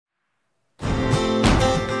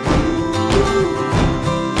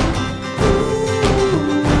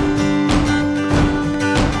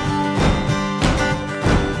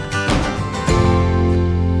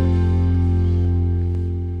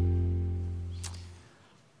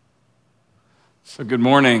So good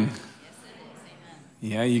morning.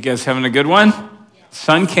 Yeah, you guys having a good one?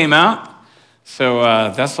 Sun came out, so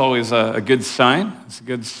that's always a good sign. It's a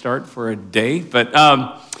good start for a day. But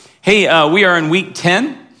hey, we are in week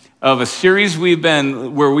 10 of a series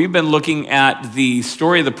where we've been looking at the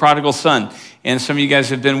story of the prodigal son. And some of you guys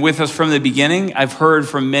have been with us from the beginning. I've heard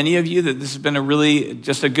from many of you that this has been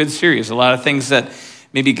just a good series. A lot of things that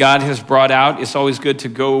maybe God has brought out. It's always good to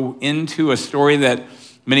go into a story that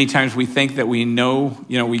many times we think that we know,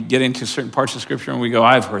 we get into certain parts of Scripture and we go,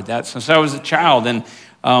 I've heard that since I was a child. And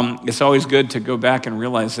it's always good to go back and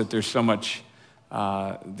realize that there's so much,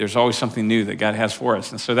 there's always something new that God has for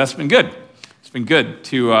us. And so that's been good. It's been good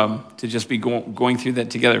to just be going through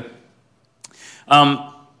that together.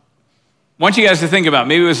 I want you guys to think about,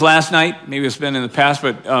 maybe it was last night, maybe it's been in the past,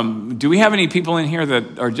 but do we have any people in here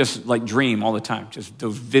that are just like dream all the time? Just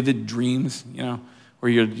those vivid dreams,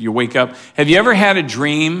 where you wake up. Have you ever had a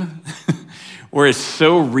dream where it's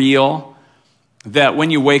so real that when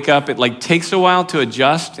you wake up, it takes a while to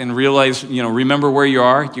adjust and realize, remember where you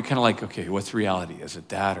are? You're kind of like, okay, what's reality? Is it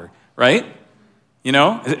that or, right?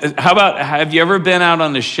 How about, have you ever been out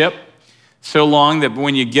on the ship so long that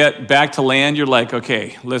when you get back to land, you're like,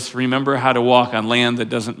 okay, let's remember how to walk on land that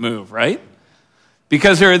doesn't move, right?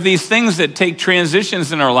 Because there are these things that take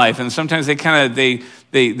transitions in our life, and sometimes they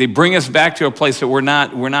bring us back to a place that we're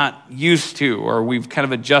not used to, or we've kind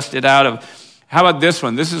of adjusted out of. How about this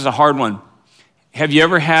one? This is a hard one. Have you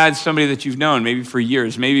ever had somebody that you've known, maybe for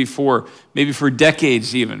years, maybe for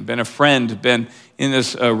decades even, been a friend, been in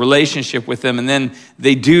this relationship with them, and then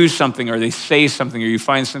they do something, or they say something, or you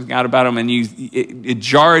find something out about them, and it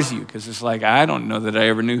jars you, because it's like, I don't know that I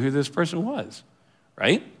ever knew who this person was,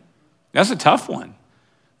 right? That's a tough one.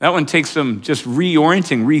 That one takes some just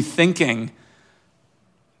reorienting, rethinking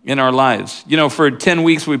in our lives. For 10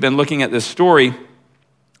 weeks, we've been looking at this story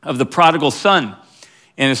of the prodigal son.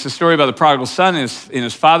 And it's the story about the prodigal son and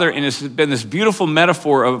his father. And it's been this beautiful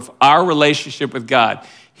metaphor of our relationship with God,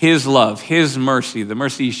 his love, his mercy, the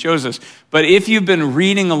mercy he shows us. But if you've been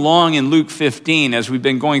reading along in Luke 15, as we've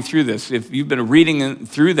been going through this, if you've been reading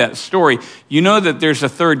through that story, you know that there's a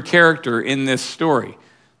third character in this story.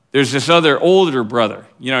 There's this other older brother.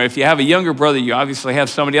 If you have a younger brother, you obviously have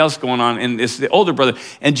somebody else going on, and it's the older brother.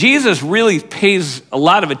 And Jesus really pays a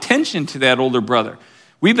lot of attention to that older brother.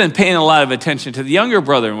 We've been paying a lot of attention to the younger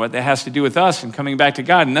brother and what that has to do with us and coming back to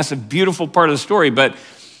God, and that's a beautiful part of the story. But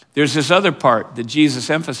there's this other part that Jesus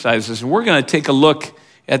emphasizes, and we're going to take a look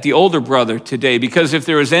at the older brother today, because if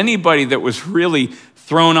there was anybody that was really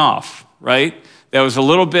thrown off, right, that was a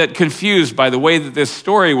little bit confused by the way that this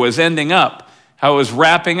story was ending up, how it was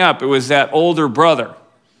wrapping up, it was that older brother.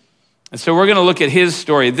 And so we're going to look at his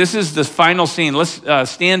story. This is the final scene. Let's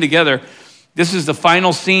stand together. This is the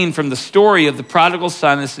final scene from the story of the prodigal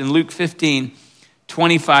son. It's in Luke 15,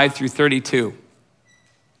 25 through 32.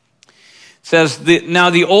 It says, now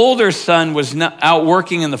the older son was out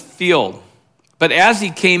working in the field, but as he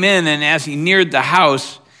came in and as he neared the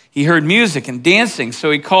house, he heard music and dancing. So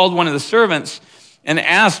he called one of the servants and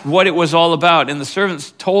asked what it was all about. And the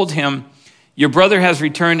servants told him, your brother has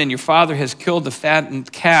returned and your father has killed the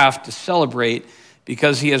fattened calf to celebrate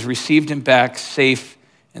because he has received him back safe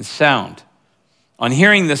and sound. On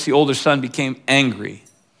hearing this, the older son became angry,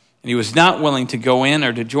 and he was not willing to go in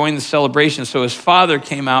or to join the celebration. So his father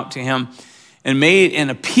came out to him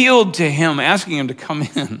and appealed to him, asking him to come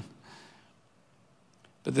in.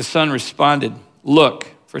 But the son responded, look,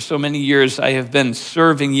 for so many years I have been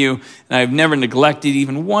serving you, and I have never neglected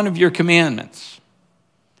even one of your commandments.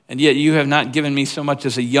 And yet you have not given me so much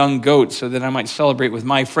as a young goat so that I might celebrate with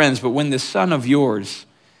my friends. But when this son of yours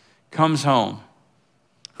comes home,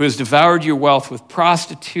 who has devoured your wealth with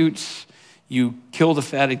prostitutes, you kill the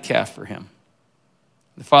fatted calf for him.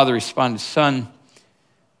 The father responded, son,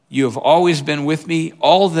 you have always been with me.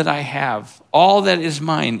 All that I have, all that is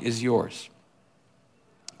mine is yours.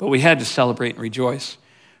 But we had to celebrate and rejoice,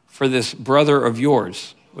 for this brother of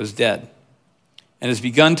yours was dead and has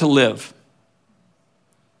begun to live.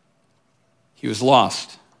 He was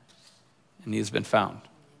lost, and he has been found.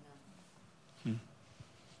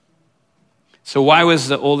 So why was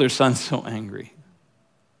the older son so angry?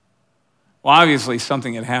 Well, obviously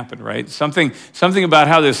something had happened, right? Something about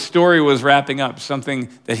how this story was wrapping up, something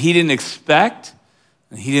that he didn't expect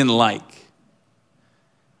and he didn't like.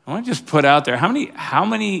 I want to just put out there, how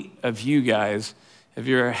many of you guys have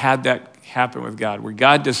you ever had that happen with God, where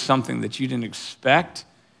God does something that you didn't expect,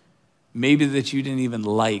 maybe that you didn't even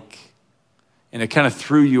like, and it kind of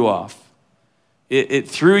threw you off. It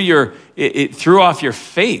threw off your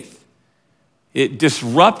faith. It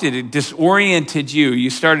disrupted, it disoriented you. You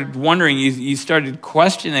started wondering, you started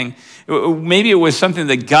questioning. Maybe it was something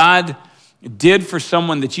that God did for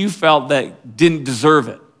someone that you felt that didn't deserve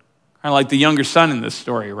it. Kind of like the younger son in this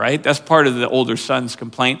story, right? That's part of the older son's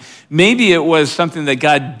complaint. Maybe it was something that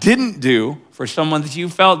God didn't do for someone that you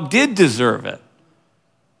felt did deserve it.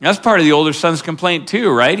 That's part of the older son's complaint too,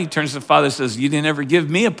 right? He turns to the father and says, you didn't ever give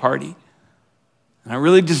me a party. And I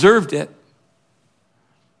really deserved it.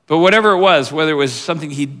 But whatever it was, whether it was something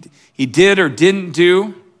he did or didn't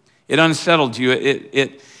do, it unsettled you.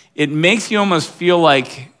 It makes you almost feel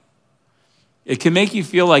like, it can make you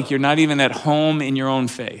feel like you're not even at home in your own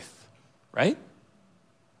faith, right?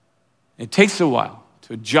 It takes a while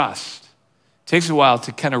to adjust. It takes a while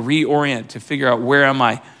to kind of reorient, to figure out where am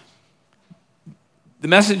I. The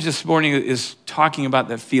message this morning is talking about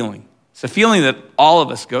that feeling. It's a feeling that all of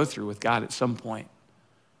us go through with God at some point.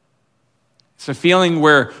 It's a feeling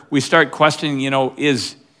where we start questioning,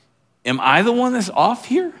 am I the one that's off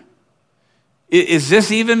here? Is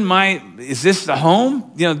this even is this the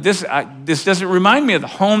home? This doesn't remind me of the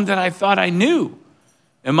home that I thought I knew.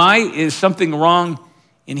 Is something wrong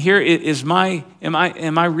in here? Am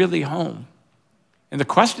I really home? And the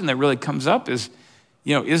question that really comes up is,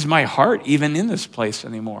 is my heart even in this place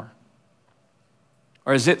anymore?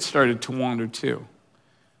 Or has it started to wander too?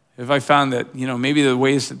 Have I found that, maybe the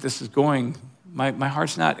ways that this is going, my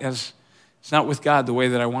heart's it's not with God the way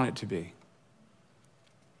that I want it to be.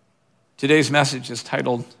 Today's message is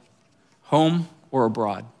titled, Home or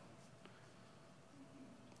Abroad.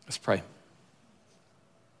 Let's pray.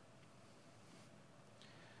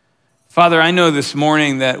 Father, I know this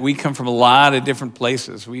morning that we come from a lot of different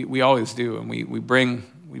places. We always do, and we bring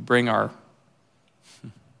our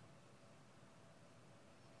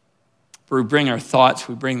thoughts,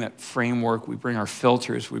 we bring that framework, we bring our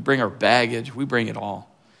filters, we bring our baggage, we bring it all.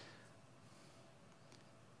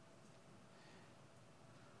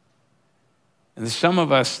 And there's some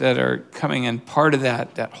of us that are coming in, part of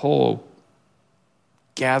that whole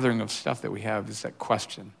gathering of stuff that we have is that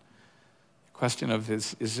question. The question of,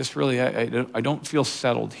 is this really, I don't feel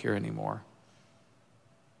settled here anymore.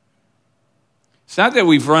 It's not that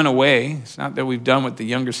we've run away. It's not that we've done what the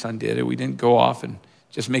younger son did. We didn't go off and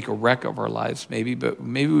just make a wreck of our lives, but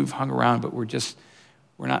maybe we've hung around, but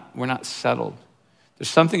we're not settled. There's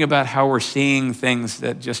something about how we're seeing things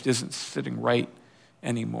that just isn't sitting right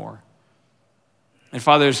anymore. And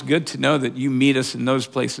Father, it's good to know that you meet us in those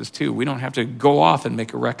places too. We don't have to go off and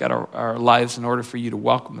make a wreck out of our lives in order for you to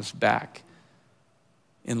welcome us back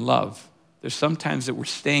in love. There's sometimes that we're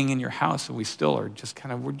staying in your house and we still are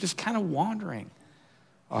we're just kind of wandering.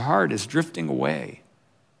 Our heart is drifting away.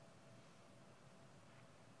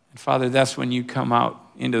 And Father, that's when you come out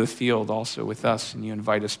into the field also with us and you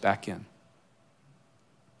invite us back in.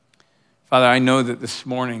 Father, I know that this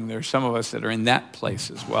morning there are some of us that are in that place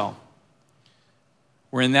as well.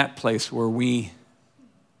 We're in that place where we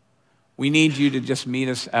need you to just meet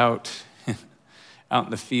us out in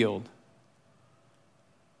the field,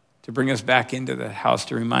 to bring us back into the house,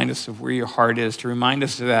 to remind us of where your heart is, to remind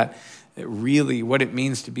us of that really what it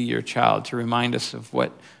means to be your child, to remind us of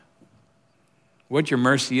what your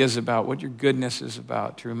mercy is about, what your goodness is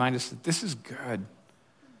about, to remind us that this is good.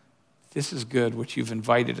 This is good, what you've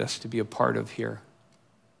invited us to be a part of here.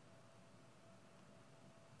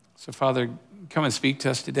 So, Father, come and speak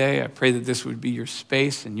to us today. I pray that this would be your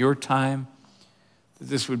space and your time, that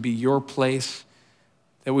this would be your place,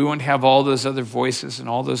 that we wouldn't have all those other voices and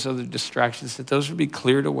all those other distractions, that those would be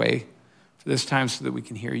cleared away for this time so that we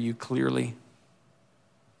can hear you clearly.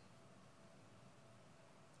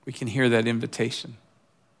 We can hear that invitation,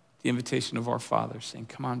 the invitation of our Father saying,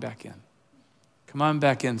 come on back in. Come on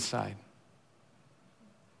back inside.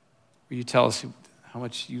 Will you tell us how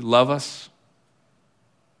much you love us?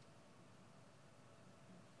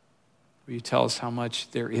 Will you tell us how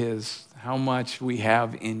much there is, how much we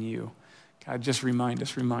have in you? God, just remind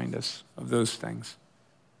us of those things.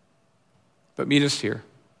 But meet us here.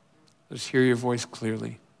 Let us hear your voice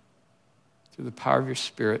clearly through the power of your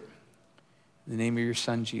Spirit. In the name of your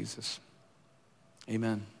Son, Jesus.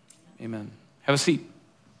 Amen. Amen. Have a seat.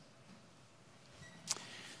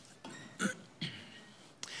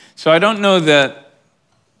 So I don't know that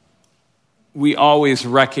we always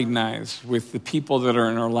recognize with the people that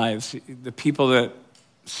are in our lives, the people that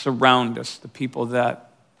surround us, the people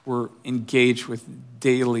that we're engaged with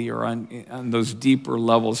daily or on those deeper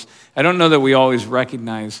levels. I don't know that we always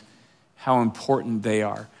recognize how important they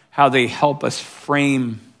are, how they help us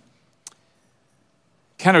frame,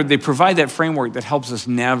 they provide that framework that helps us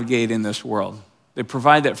navigate in this world. They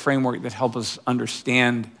provide that framework that helps us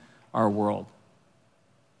understand our world.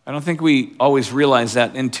 I don't think we always realize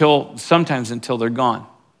that sometimes until they're gone.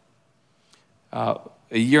 A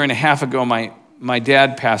year and a half ago, my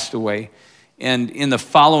dad passed away. And in the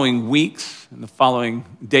following weeks, in the following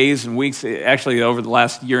days and weeks, actually over the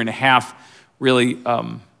last year and a half, really,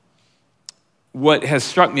 what has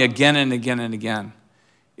struck me again and again and again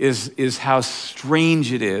is how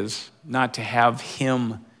strange it is not to have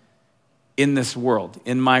him in this world,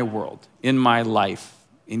 in my life,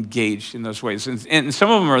 engaged in those ways. And some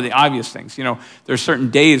of them are the obvious things. You know, there are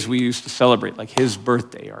certain days we used to celebrate, like his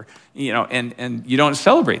birthday, or, you know, and you don't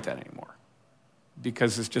celebrate that anymore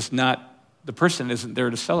because it's just not, the person isn't there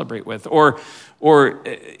to celebrate with. Or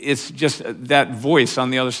it's just that voice on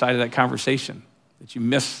the other side of that conversation, that you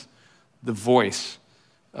miss the voice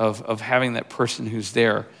of having that person who's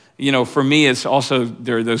there. You know, for me, it's also,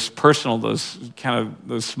 there are those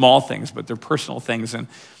those small things, but they're personal things. And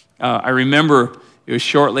I remember it was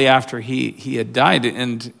shortly after he had died,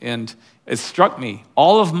 and it struck me.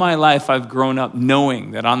 All of my life, I've grown up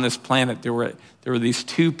knowing that on this planet there were these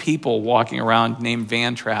two people walking around named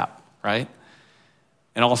Vann, Trapp, right?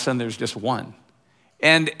 And all of a sudden, there's just one.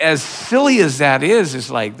 And as silly as that is, it's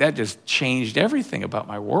like that just changed everything about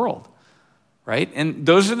my world, right? And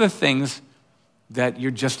those are the things that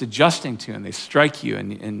you're just adjusting to, and they strike you,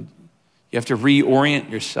 and you have to reorient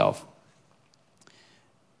yourself.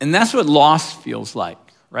 And that's what loss feels like,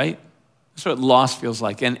 right? That's what loss feels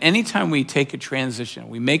like. And anytime we take a transition,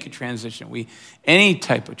 we make a transition, any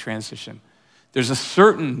type of transition, there's a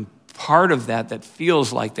certain part of that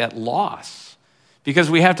feels like that loss, because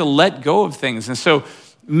we have to let go of things. And so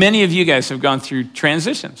many of you guys have gone through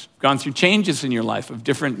transitions, gone through changes in your life of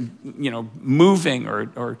different, you know, moving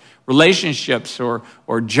or relationships or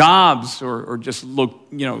jobs or just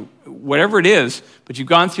whatever it is, but you've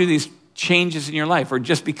gone through these changes in your life, or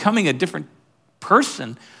just becoming a different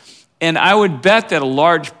person. And I would bet that a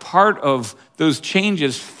large part of those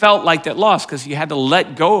changes felt like that loss, because you had to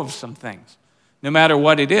let go of some things, no matter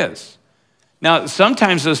what it is. Now,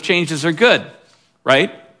 sometimes those changes are good,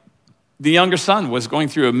 right? The younger son was going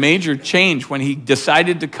through a major change when he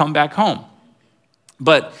decided to come back home.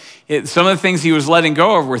 But some of the things he was letting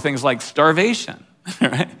go of were things like starvation,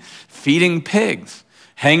 right? Feeding pigs,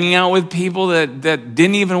 hanging out with people that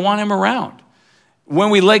didn't even want him around.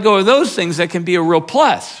 When we let go of those things, that can be a real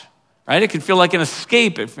plus, right? It can feel like an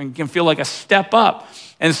escape. It can feel like a step up.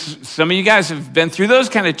 And some of you guys have been through those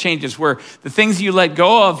kind of changes where the things you let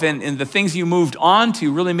go of and the things you moved on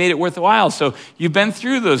to really made it worthwhile. So you've been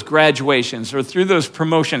through those graduations or through those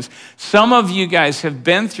promotions. Some of you guys have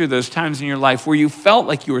been through those times in your life where you felt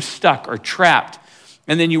like you were stuck or trapped,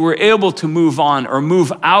 and then you were able to move on or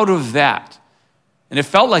move out of that. And it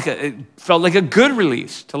felt like a good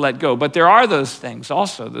release to let go. But there are those things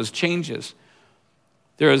also, those changes.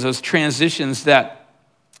 There are those transitions that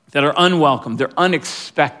are unwelcome. They're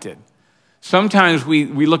unexpected. Sometimes we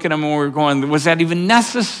look at them and we're going, was that even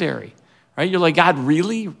necessary? Right? You're like, God,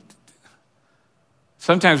 really?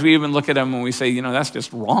 Sometimes we even look at them and we say, that's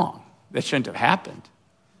just wrong. That shouldn't have happened.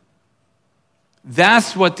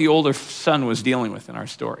 That's what the older son was dealing with in our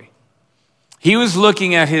story. He was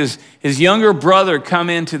looking at his younger brother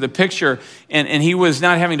come into the picture, and he was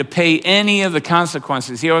not having to pay any of the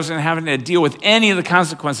consequences. He wasn't having to deal with any of the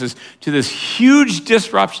consequences to this huge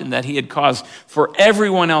disruption that he had caused for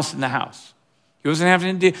everyone else in the house. He wasn't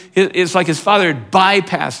having to deal. It's like his father had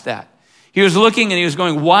bypassed that. He was looking and he was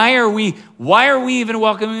going, why are we even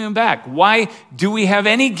welcoming him back? Why do we have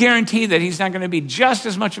any guarantee that he's not going to be just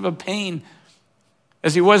as much of a pain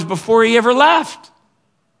as he was before he ever left?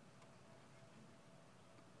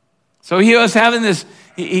 So he was having this,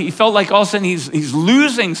 he felt like all of a sudden he's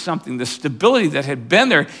losing something, the stability that had been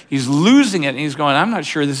there. He's losing it, and he's going, I'm not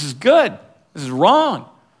sure this is good. This is wrong.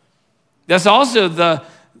 That's also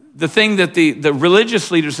the thing that the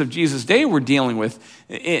religious leaders of Jesus' day were dealing with.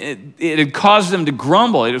 It had caused them to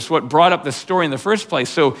grumble. It was what brought up the story in the first place.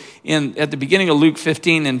 So at the beginning of Luke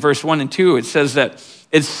 15 in verse 1 and 2, it says that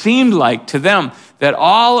it seemed like to them that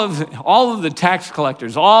all of the tax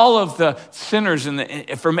collectors, all of the sinners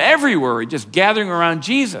from everywhere were just gathering around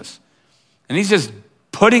Jesus. And he's just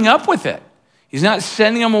putting up with it. He's not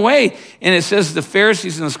sending them away. And it says the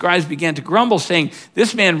Pharisees and the scribes began to grumble, saying,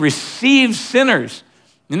 this man receives sinners.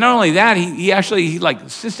 And not only that, he actually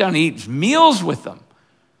sits down and eats meals with them.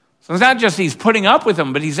 So it's not just he's putting up with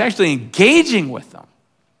them, but he's actually engaging with them.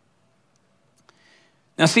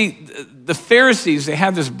 Now see, the Pharisees, they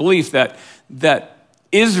had this belief that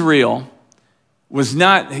Israel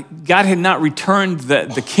God had not returned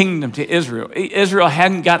the kingdom to Israel. Israel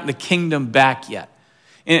hadn't gotten the kingdom back yet.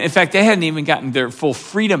 In fact, they hadn't even gotten their full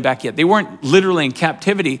freedom back yet. They weren't literally in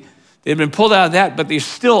captivity. They had been pulled out of that, but they're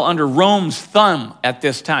still under Rome's thumb at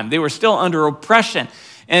this time. They were still under oppression.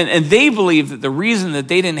 And they believed that the reason that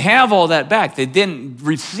they didn't have all that back, they didn't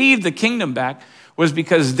receive the kingdom back, was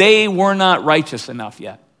because they were not righteous enough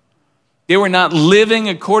yet. They were not living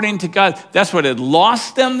according to God. That's what had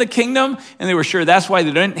lost them the kingdom, and they were sure that's why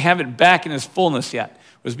they didn't have it back in its fullness yet,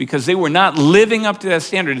 was because they were not living up to that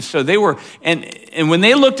standard. And so they were, and when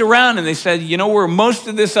they looked around and they said, you know where most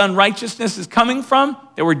of this unrighteousness is coming from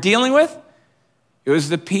that we're dealing with? It was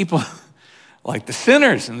the people like the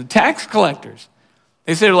sinners and the tax collectors.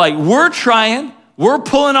 They said, like, we're trying, we're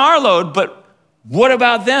pulling our load, but what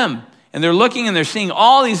about them? And they're looking and they're seeing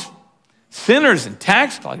all these sinners and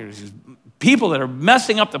tax collectors, these people that are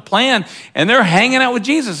messing up the plan, and they're hanging out with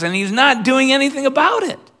Jesus, and he's not doing anything about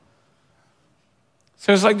it.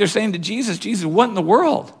 So it's like they're saying to Jesus, Jesus, what in the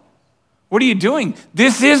world? What are you doing?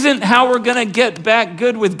 This isn't how we're going to get back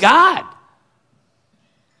good with God.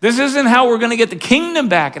 This isn't how we're going to get the kingdom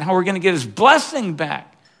back and how we're going to get his blessing back.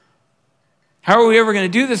 How are we ever going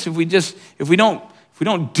to do this if we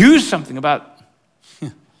don't do something about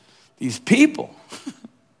these people?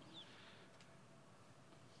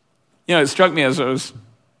 You know, it struck me as I was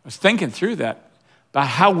thinking through that, about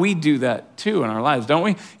how we do that too in our lives, don't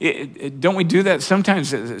we? Don't we do that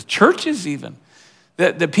sometimes as churches even?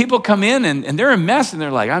 That people come in and they're a mess and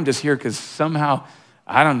they're like, I'm just here because somehow,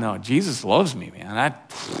 I don't know, Jesus loves me, man.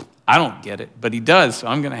 I don't get it, but he does, so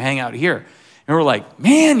I'm going to hang out here. And we're like,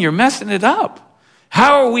 man, you're messing it up.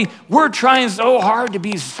 How are we? We're trying so hard to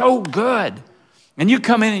be so good. And you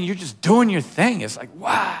come in and you're just doing your thing. It's like,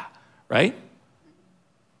 wow, right?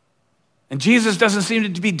 And Jesus doesn't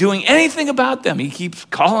seem to be doing anything about them. He keeps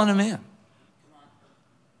calling them in.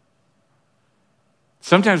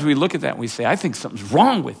 Sometimes we look at that and we say, I think something's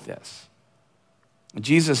wrong with this. And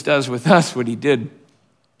Jesus does with us what he did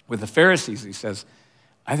with the Pharisees. He says,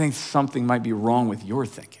 I think something might be wrong with your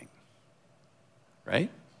thinking. Right?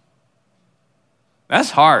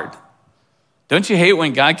 That's hard. Don't you hate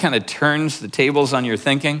when God kind of turns the tables on your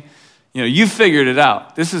thinking? You know, you figured it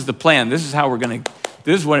out. This is the plan. This is how we're going to,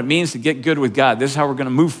 this is what it means to get good with God. This is how we're going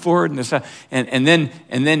to move forward. And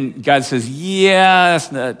then God says, yeah,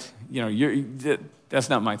 that's not, you know, that's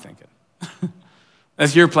not my thinking.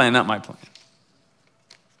 That's your plan, not my plan.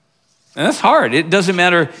 And that's hard. It doesn't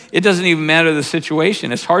matter. It doesn't even matter the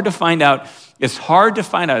situation. It's hard to find out. It's hard to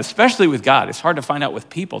find out, especially with God. It's hard to find out with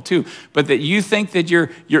people too. But that you think that you're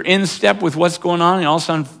in step with what's going on, and all of a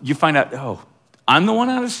sudden you find out, oh, I'm the one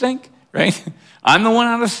out of sync, right? I'm the one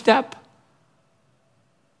out of step.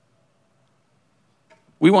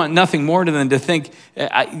 We want nothing more than to think,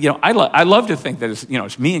 I love to think that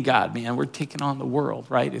it's me and God, man. We're taking on the world,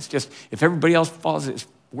 right? It's just, if everybody else falls,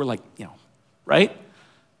 we're like, right?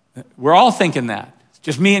 We're all thinking that. It's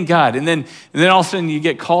just me and God. And then all of a sudden you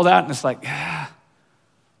get called out and it's like,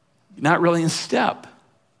 you're not really in step.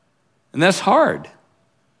 And that's hard.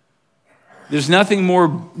 There's nothing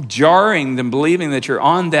more jarring than believing that you're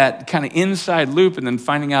on that kind of inside loop and then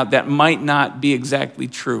finding out that might not be exactly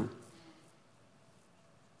true.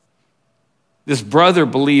 This brother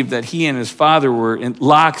believed that he and his father were in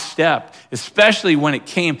lockstep, especially when it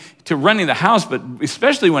came to running the house, but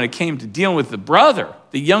especially when it came to dealing with the brother,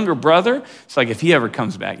 the younger brother. It's like, if he ever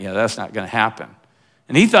comes back, that's not going to happen.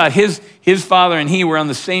 And he thought his father and he were on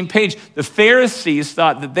the same page. The Pharisees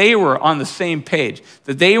thought that they were on the same page,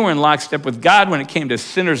 that they were in lockstep with God when it came to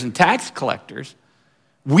sinners and tax collectors.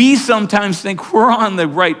 We sometimes think we're on the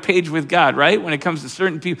right page with God, right? When it comes to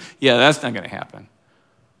certain people, that's not going to happen.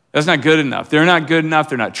 That's not good enough. They're not good enough.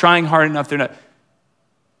 They're not trying hard enough. They're not.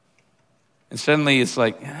 And suddenly it's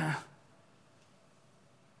like,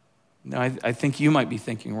 no, I think you might be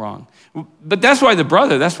thinking wrong. But that's why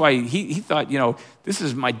he thought, this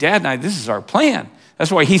is my dad and I, this is our plan.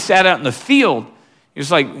 That's why he sat out in the field. He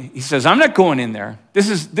says, I'm not going in there. This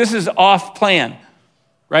is off plan,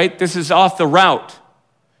 right? This is off the route.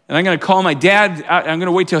 And I'm going to call my dad. I'm going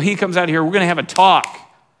to wait till he comes out here. We're going to have a talk.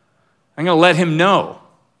 I'm going to let him know.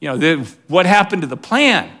 What happened to the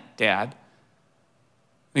plan, Dad?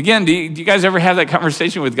 Again, do you guys ever have that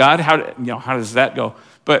conversation with God? How does that go?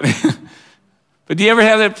 But do you ever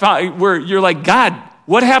have that where you're like, God,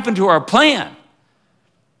 what happened to our plan?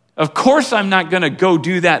 Of course I'm not going to go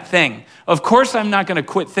do that thing. Of course I'm not going to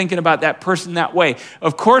quit thinking about that person that way.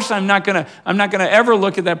 Of course I'm not going to ever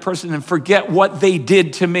look at that person and forget what they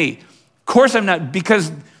did to me. Of course I'm not,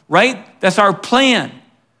 because, right? That's our plan.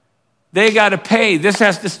 They got to pay. This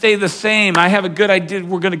has to stay the same. I have a good idea.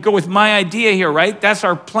 We're going to go with my idea here, right? That's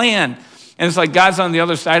our plan. And it's like God's on the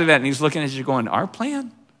other side of that, and he's looking at you going, our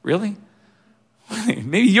plan? Really?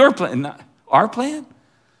 Maybe your plan, not our plan?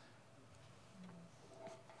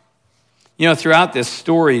 Throughout this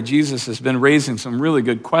story, Jesus has been raising some really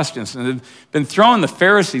good questions, and they've been throwing the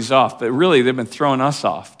Pharisees off, but really they've been throwing us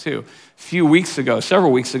off too. Several weeks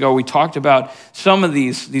ago, we talked about some of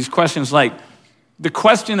these questions, like the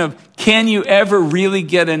question of, can you ever really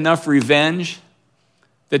get enough revenge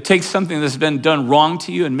that takes something that's been done wrong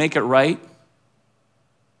to you and make it right?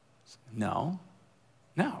 No.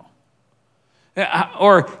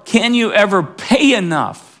 Or can you ever pay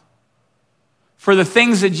enough for the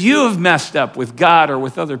things that you have messed up with God or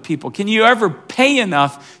with other people? Can you ever pay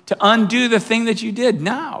enough to undo the thing that you did?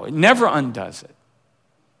 No, it never undoes it.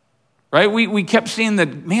 Right? We kept seeing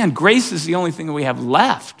that, man, grace is the only thing that we have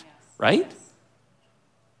left, right?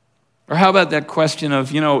 Or how about that question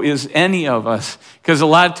of, is any of us, because a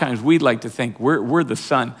lot of times we'd like to think we're the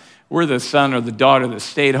son or the daughter that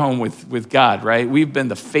stayed home with God, right? We've been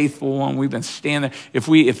the faithful one. We've been standing there.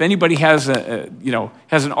 If anybody has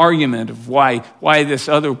has an argument of why this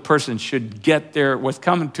other person should get there, what's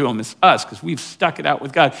coming to them is us, because we've stuck it out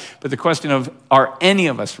with God. But the question of, are any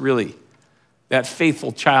of us really that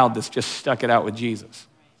faithful child that's just stuck it out with Jesus?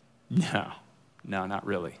 No, not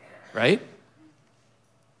really, right?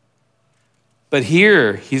 But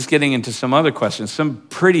here, he's getting into some other questions, some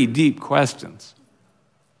pretty deep questions.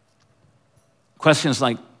 Questions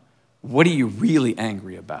like, what are you really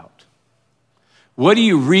angry about? What are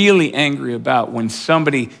you really angry about when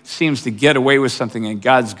somebody seems to get away with something and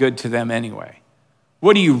God's good to them anyway?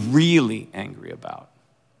 What are you really angry about?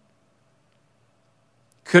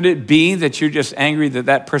 Could it be that you're just angry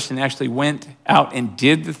that person actually went out and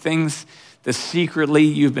did the things that secretly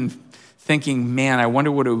you've been thinking, man, I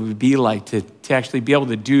wonder what it would be like to actually be able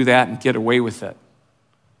to do that and get away with it?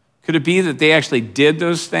 Could it be that they actually did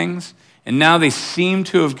those things and now they seem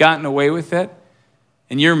to have gotten away with it?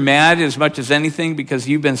 And you're mad as much as anything because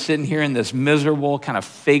you've been sitting here in this miserable kind of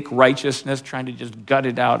fake righteousness trying to just gut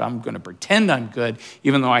it out. I'm going to pretend I'm good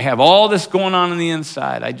even though I have all this going on the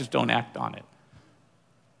inside. I just don't act on it.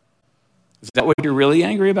 Is that what you're really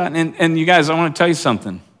angry about? And you guys, I want to tell you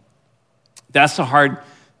something. That's a hard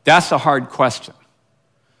question.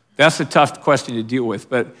 That's a tough question to deal with.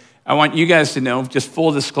 But I want you guys to know, just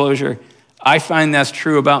full disclosure, I find that's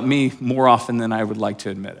true about me more often than I would like to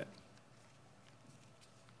admit it.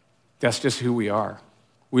 That's just who we are.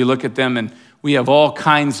 We look at them and we have all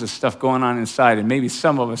kinds of stuff going on inside, and maybe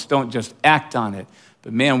some of us don't just act on it,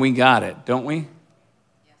 but man, we got it, don't we? Yes.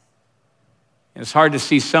 And it's hard to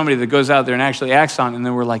see somebody that goes out there and actually acts on it, and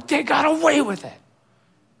then we're like, they got away with it,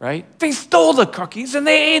 right? They stole the cookies and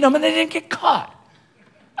they ate them and they didn't get caught.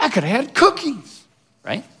 I could have had cookies,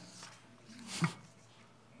 right?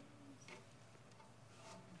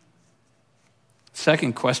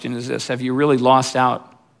 Second question is this: have you really lost out?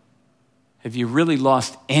 Have you really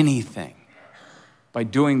lost anything by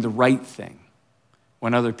doing the right thing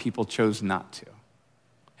when other people chose not to?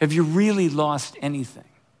 Have you really lost anything?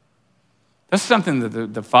 That's something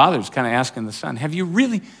that the father's kind of asking the son. Have you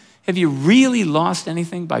really lost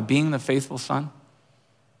anything by being the faithful son?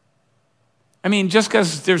 I mean, just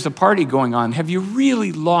because there's a party going on, have you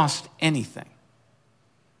really lost anything?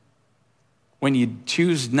 When you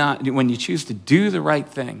choose to do the right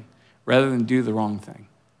thing rather than do the wrong thing.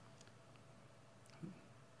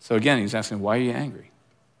 So again, he's asking, why are you angry?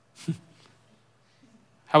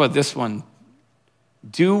 How about this one?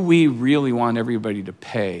 Do we really want everybody to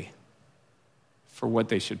pay for what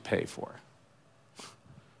they should pay for?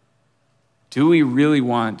 Do we really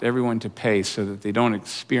want everyone to pay so that they don't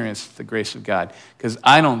experience the grace of God? Because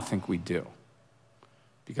I don't think we do.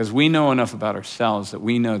 Because we know enough about ourselves that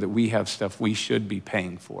we know that we have stuff we should be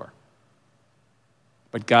paying for.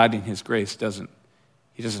 But God in his grace doesn't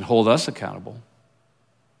hold us accountable,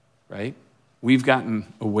 right? We've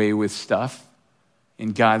gotten away with stuff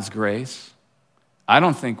in God's grace. I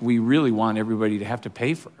don't think we really want everybody to have to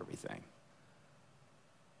pay for everything.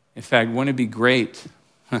 In fact, wouldn't it be great,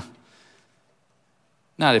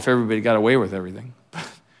 not if everybody got away with everything, but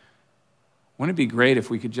wouldn't it be great if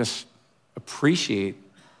we could just appreciate,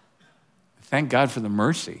 thank God for the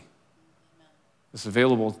mercy that's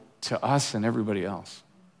available to us and everybody else,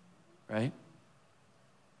 right?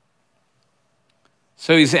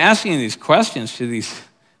 So he's asking these questions to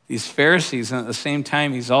these Pharisees, and at the same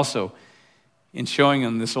time, he's also, in showing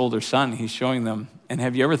them this older son, he's showing them, and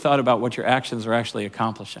have you ever thought about what your actions are actually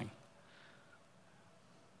accomplishing?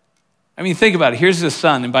 I mean, think about it. Here's his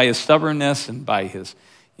son, and by his stubbornness and by his,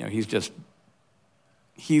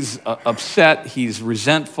 he's upset, he's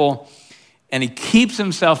resentful, and he keeps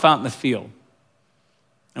himself out in the field.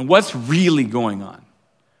 And what's really going on?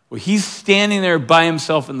 Well, he's standing there by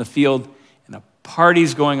himself in the field, and a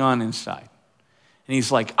party's going on inside. And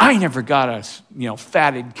he's like, I never got a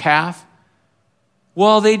fatted calf.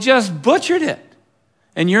 Well, they just butchered it.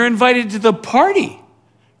 And you're invited to the party,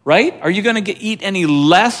 right? Are you going to eat any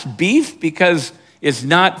less beef because it's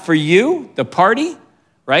not for you, the party,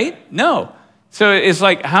 right? No. So it's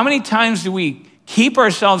like, how many times do we keep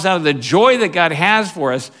ourselves out of the joy that God has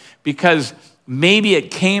for us because maybe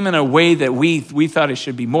it came in a way that we thought it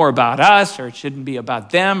should be more about us or it shouldn't be about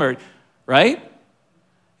them, or right?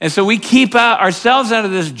 And so we keep ourselves out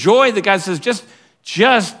of this joy that God says,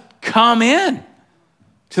 just come in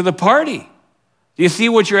to the party. Do you see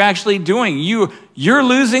what you're actually doing? You're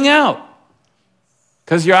losing out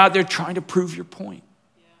because you're out there trying to prove your point.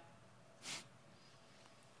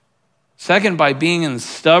 Second, by being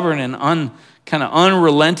stubborn and kind of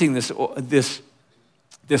unrelenting, this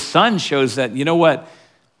son shows that, you know what?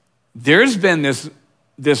 There's been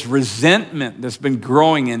this resentment that's been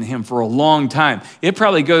growing in him for a long time. It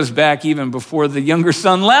probably goes back even before the younger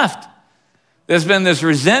son left. There's been this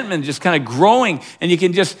resentment just kind of growing, and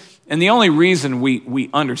and the only reason we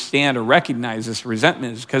understand or recognize this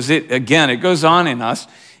resentment is because it goes on in us,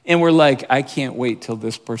 and we're like, I can't wait till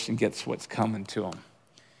this person gets what's coming to them.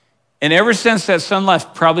 And ever since that son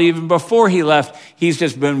left, probably even before he left, he's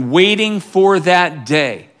just been waiting for that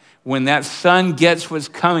day when that son gets what's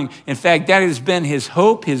coming. In fact, that has been his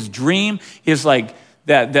hope, his dream, his like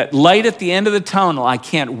that light at the end of the tunnel. I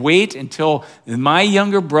can't wait until my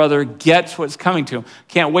younger brother gets what's coming to him.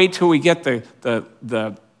 Can't wait till we get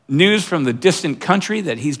the news from the distant country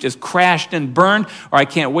that he's just crashed and burned, or I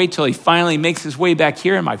can't wait till he finally makes his way back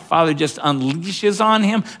here and my father just unleashes on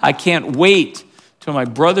him. I can't wait till my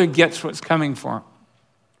brother gets what's coming for him,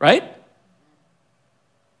 right?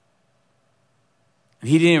 And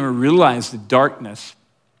he didn't even realize the darkness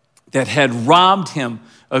that had robbed him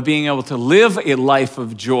of being able to live a life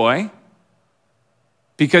of joy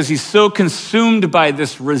because he's so consumed by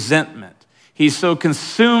this resentment. He's so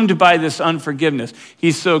consumed by this unforgiveness.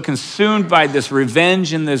 He's so consumed by this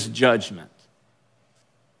revenge and this judgment.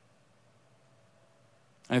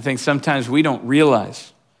 I think sometimes we don't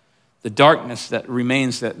realize the darkness that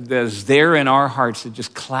remains, that is there in our hearts, that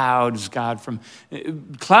just clouds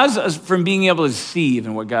us from being able to see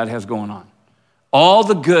even what God has going on. All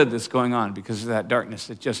the good that's going on because of that darkness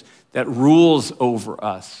that rules over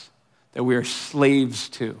us, that we are slaves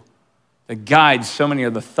to, that guides so many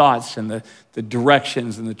of the thoughts and the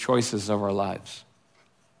directions and the choices of our lives.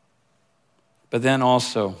 But then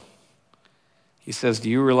also, he says, do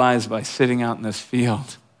you realize by sitting out in this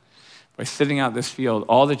field,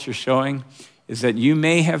 all that you're showing is that you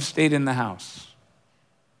may have stayed in the house,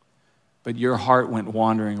 but your heart went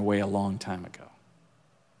wandering away a long time ago.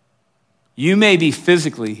 You may be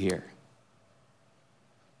physically here,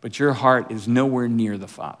 but your heart is nowhere near the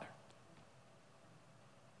Father.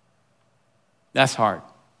 That's hard.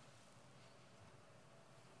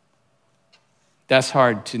 That's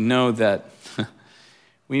hard to know that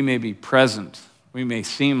we may be present. We may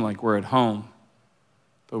seem like we're at home,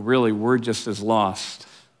 but really we're just as lost.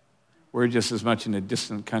 We're just as much in a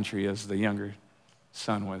distant country as the younger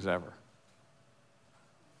son was ever.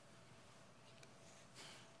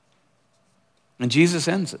 And Jesus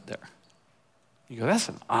ends it there. You go, that's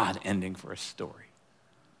an odd ending for a story.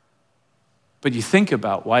 But you think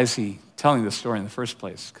about, why is he telling this story in the first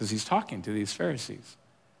place? Because he's talking to these Pharisees.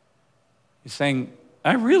 He's saying,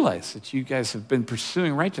 I realize that you guys have been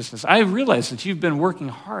pursuing righteousness. I realize that you've been working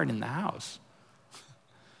hard in the house.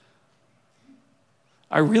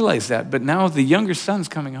 I realize that, but now the younger son's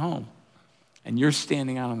coming home, and you're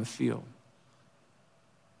standing out on the field.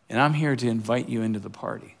 And I'm here to invite you into the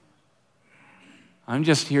party. I'm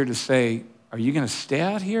just here to say, are you going to stay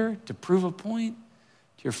out here to prove a point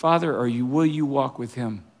to your father, or will you walk with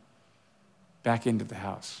him back into the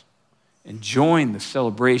house and join the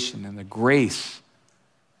celebration and the grace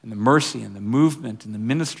and the mercy and the movement and the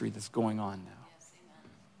ministry that's going on now? Yes,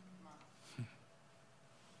 amen.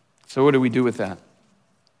 So what do we do with that?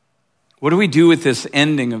 What do we do with this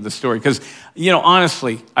ending of the story? Because,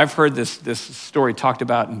 honestly, I've heard this story talked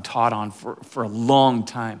about and taught on for a long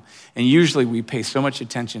time. And usually we pay so much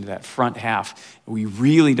attention to that front half. We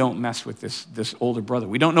really don't mess with this older brother.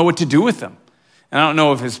 We don't know what to do with him. And I don't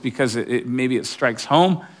know if it's because maybe it strikes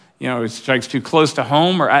home, it strikes too close to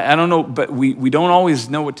home, or I don't know, but we don't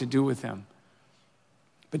always know what to do with him.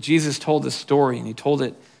 But Jesus told this story, and he told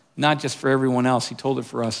it not just for everyone else, he told it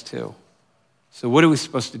for us too. So what are we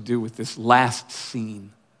supposed to do with this last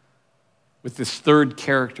scene, with this third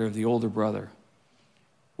character of the older brother?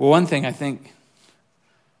 Well, one thing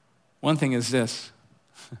is this.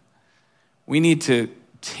 We need to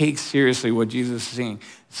take seriously what Jesus is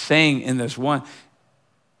saying in this one.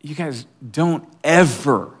 You guys, don't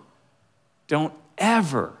ever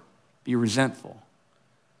be resentful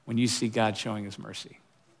when you see God showing his mercy.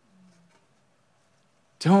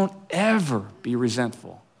 Don't ever be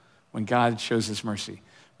resentful when God shows his mercy.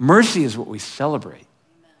 Mercy is what we celebrate.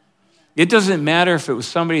 It doesn't matter if it was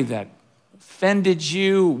somebody that offended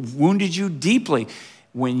you, wounded you deeply.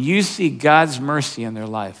 When you see God's mercy in their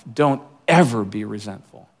life, don't ever be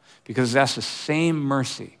resentful, because that's the same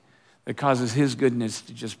mercy that causes his goodness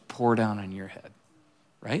to just pour down on your head,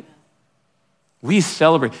 right? We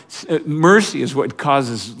celebrate. Mercy is what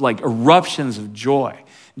causes like eruptions of joy.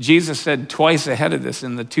 Jesus said twice ahead of this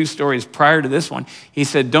in the 2 stories prior to this one, he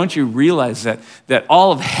said, don't you realize that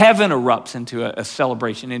all of heaven erupts into a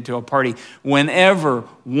celebration, into a party, whenever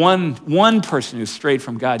one person who's strayed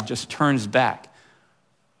from God just turns back.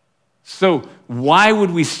 So why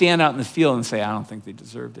would we stand out in the field and say, I don't think they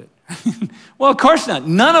deserved it? Well, of course not.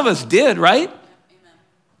 None of us did, right? Amen.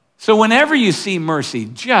 So whenever you see mercy,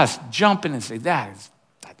 just jump in and say, I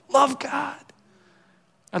love God.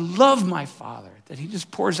 I love my Father, that he just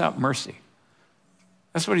pours out mercy.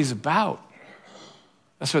 That's what he's about.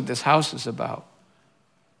 That's what this house is about.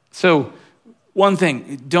 So one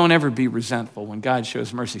thing, don't ever be resentful when God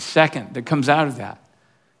shows mercy. Second, that comes out of that,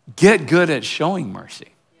 get good at showing mercy.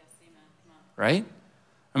 Yes, amen. Come on. Right?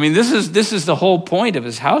 I mean, this is the whole point of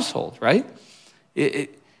his household, right?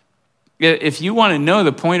 If you want to know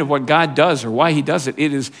the point of what God does or why he does it,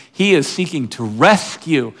 he is seeking to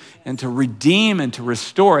rescue and to redeem and to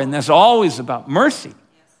restore. And that's always about mercy.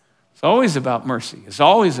 It's always about mercy. It's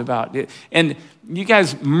always about it. And you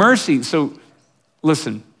guys, mercy. So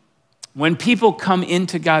listen, when people come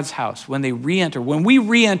into God's house, when we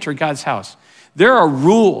re-enter God's house, there are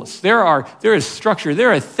rules, there is structure,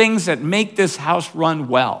 there are things that make this house run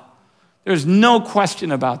well. There's no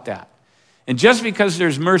question about that. And just because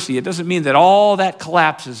there's mercy, it doesn't mean that all that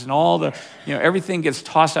collapses and all the, everything gets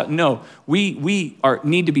tossed out. No, we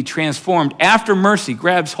need to be transformed. After mercy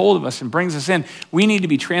grabs hold of us and brings us in, we need to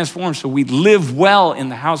be transformed so we live well in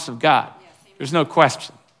the house of God. There's no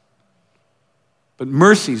question. But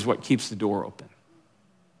mercy is what keeps the door open.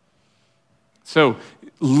 So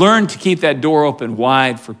learn to keep that door open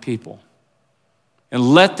wide for people and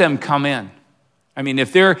let them come in. I mean,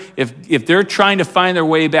 if they're trying to find their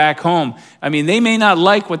way back home, I mean, they may not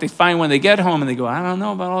like what they find when they get home and they go, I don't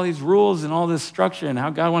know about all these rules and all this structure and how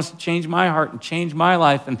God wants to change my heart and change my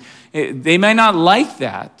life. And they may not like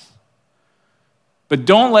that. But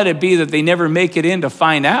don't let it be that they never make it in to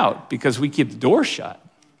find out because we keep the door shut.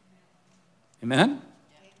 Amen?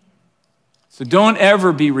 So don't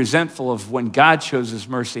ever be resentful of when God shows his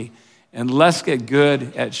mercy, and let's get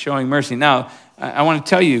good at showing mercy. Now, I want to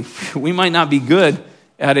tell you, we might not be good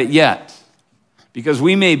at it yet because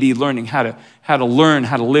we may be learning how to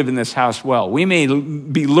live in this house well. We may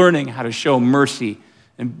be learning how to show mercy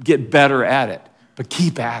and get better at it, but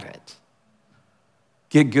keep at it.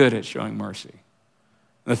 Get good at showing mercy.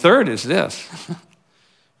 The third is this.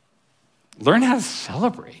 Learn how to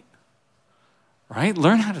celebrate, right?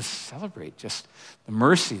 Learn how to celebrate just the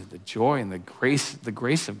mercy, the joy, and the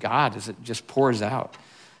grace of God as it just pours out.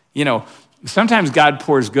 Sometimes God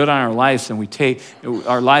pours good on our lives, and we take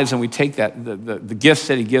that the gifts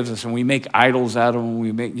that he gives us, and we make idols out of them.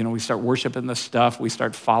 We start worshiping the stuff. We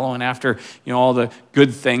start following after all the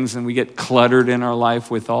good things, and we get cluttered in our life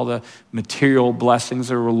with all the material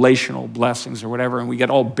blessings or relational blessings or whatever, and we get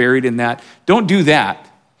all buried in that. Don't do that.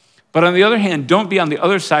 But on the other hand, don't be on the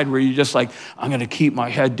other side where you're just like, I'm going to keep my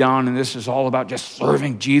head down, and this is all about just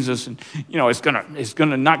serving Jesus, and it's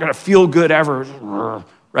not gonna feel good ever,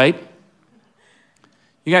 right?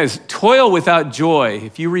 You guys, toil without joy.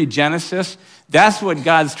 If you read Genesis, that's what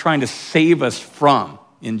God's trying to save us from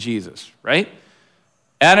in Jesus, right?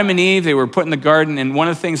 Adam and Eve, they were put in the garden, and one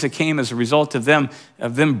of the things that came as a result of them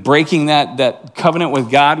breaking that covenant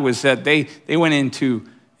with God was that they went into,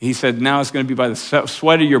 he said, now it's going to be by the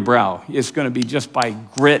sweat of your brow. It's going to be just by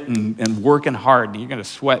grit and working hard, and you're going to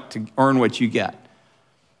sweat to earn what you get.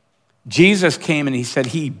 Jesus came and he said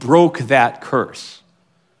he broke that curse.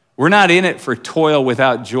 We're not in it for toil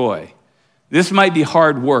without joy. This might be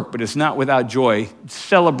hard work, but it's not without joy.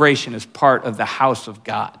 Celebration is part of the house of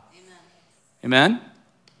God. Amen? Amen?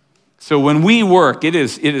 So when we work, it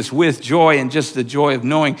is with joy and just the joy of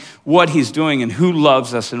knowing what he's doing and who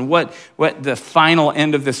loves us and what the final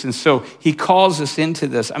end of this. And so he calls us into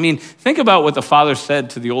this. I mean, think about what the father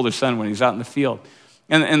said to the older son when he's out in the field.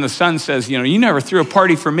 And the son says, you never threw a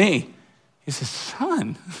party for me. He says,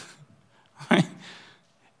 son,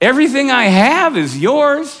 everything I have is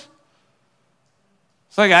yours.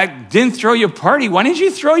 It's like, I didn't throw you a party. Why didn't you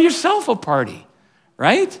throw yourself a party,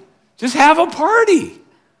 right? Just have a party.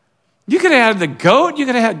 You could have had the goat. You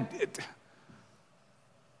could have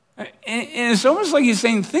had, And it's almost like he's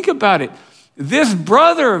saying, think about it. This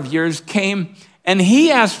brother of yours came and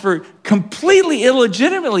he completely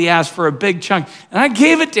illegitimately asked for a big chunk. And I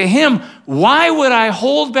gave it to him. Why would I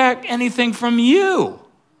hold back anything from you?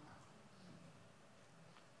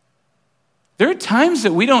 There are times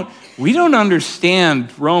that we don't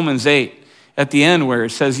understand Romans 8 at the end where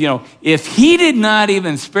it says, if he did not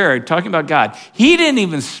even spare, talking about God, he didn't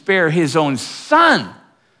even spare his own son,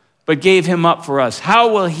 but gave him up for us.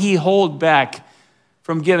 How will he hold back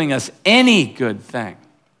from giving us any good thing?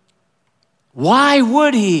 Why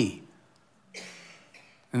would he?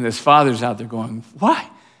 And this father's out there going, why?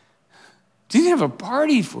 Didn't have a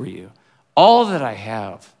party for you. All that I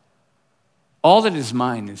have, all that is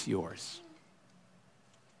mine is yours.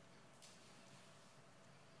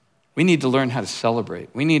 We need to learn how to celebrate.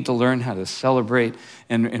 We need to learn how to celebrate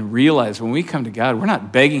and realize when we come to God, we're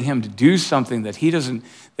not begging him to do something that he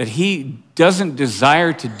doesn't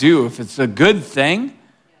desire to do. If it's a good thing,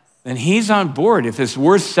 then he's on board. If it's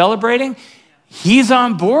worth celebrating, he's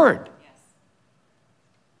on board.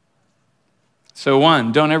 So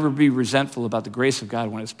 1, don't ever be resentful about the grace of God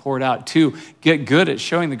when it's poured out. 2, get good at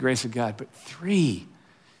showing the grace of God. But 3,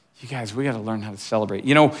 you guys, we got to learn how to celebrate.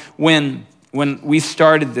 When we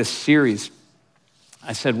started this series,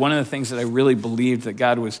 I said one of the things that I really believed that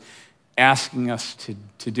God was asking us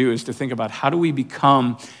to do is to think about how do we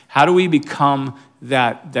become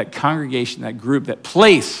that congregation, that group, that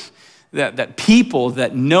place, that people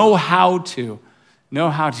that know how to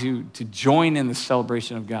join in the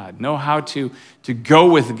celebration of God, know how to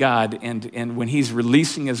go with God and when he's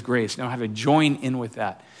releasing his grace, know how to join in with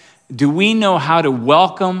that. Do we know how to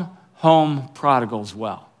welcome home prodigals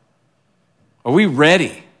well? Are we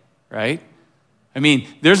ready, right? I mean,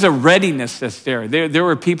 there's a readiness that's there. There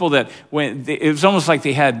were people that, it was almost like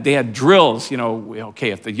they had drills,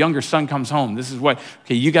 okay, if the younger son comes home, this is what,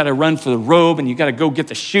 okay, you got to run for the robe and you got to go get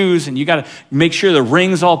the shoes and you got to make sure the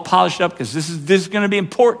ring's all polished up because this is going to be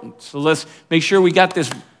important. So let's make sure we got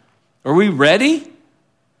this. Are we ready?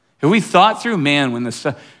 Have we thought through, man, when this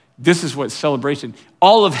is what celebration,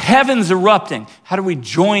 all of heaven's erupting. How do we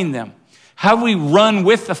join them? How do we run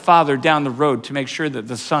with the Father down the road to make sure that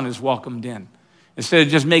the Son is welcomed in? Instead of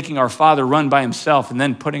just making our Father run by himself and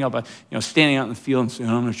then putting up standing out in the field and saying,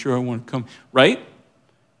 I'm not sure I want to come, right?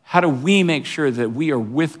 How do we make sure that we are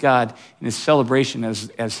with God in his celebration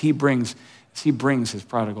as he brings his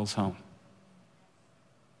prodigals home?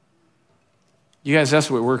 You guys, that's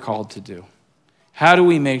what we're called to do. How do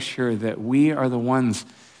we make sure that we are the ones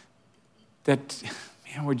that,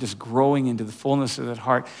 man, we're just growing into the fullness of that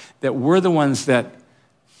heart, that we're the ones that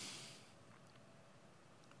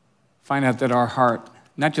find out that our heart,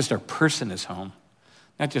 not just our person is home,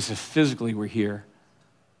 not just if physically we're here,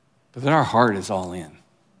 but that our heart is all in,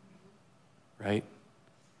 right?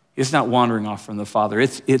 It's not wandering off from the Father.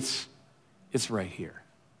 It's right here.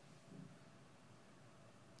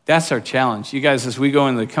 That's our challenge. You guys, as we go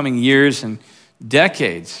in the coming years and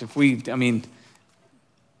decades,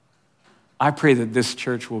 I pray that this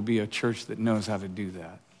church will be a church that knows how to do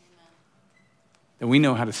that. That we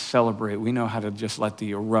know how to celebrate. We know how to just let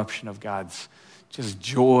the eruption of God's just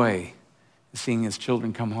joy, seeing his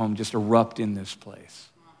children come home, just erupt in this place.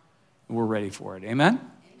 We're ready for it. Amen?